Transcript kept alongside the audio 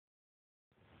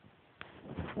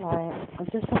Right, I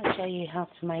just want to show you how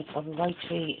to make a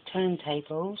rotary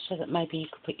turntable so that maybe you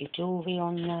could put your jewellery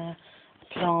on there,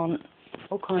 a plant,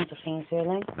 all kinds of things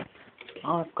really.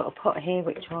 I've got a pot here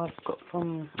which I've got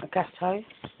from a gateau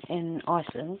in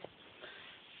Iceland.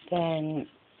 Then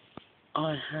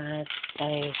I had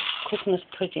a Christmas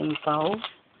pudding bowl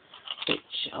which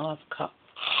I've cut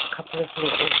a couple of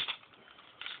little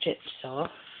strips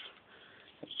off,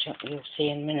 which you'll see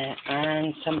in a minute,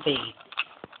 and some beads.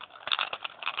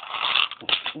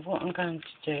 What I'm going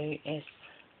to do is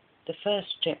the first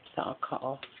strip that I cut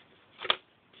off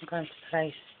I'm going to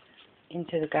place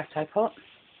into the gateau pot.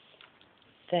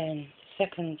 Then the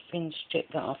second thin strip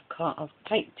that I've cut I've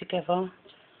taped together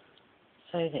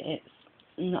so that it's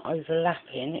not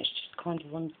overlapping, it's just kind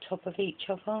of on top of each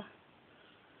other.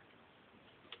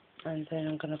 And then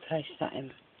I'm going to place that in.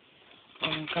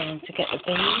 I'm going to get the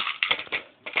beads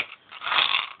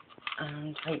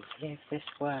and hopefully if this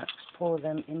works, pour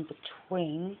them in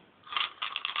between,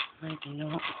 maybe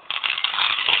not,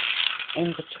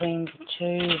 in between the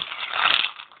two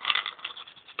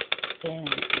thin,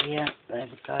 yeah, there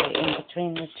we go, in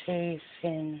between the two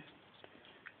thin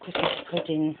Christmas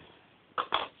pudding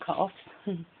cut-offs.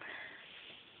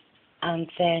 And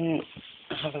then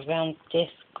I have a round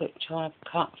disc which I've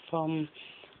cut from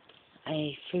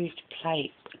a food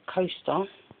plate coaster.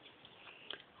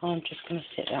 I'm just going to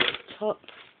sit that on top,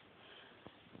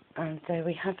 and there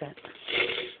we have it,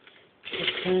 the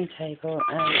turntable,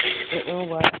 and it will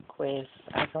work with,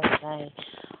 as I say,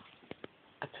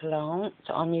 a plant.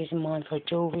 So I'm using mine for a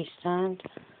jewellery stand.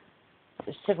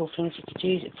 There's several things you could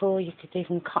use it for. You could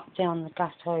even cut down the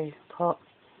gateau pot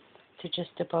to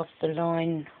just above the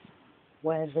line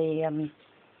where the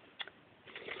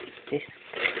disc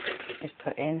is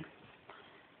put in,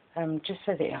 just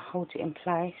so that it holds it in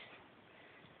place.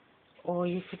 Or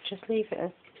you could just leave it as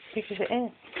big as it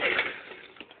is.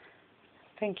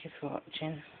 Thank you for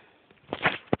watching.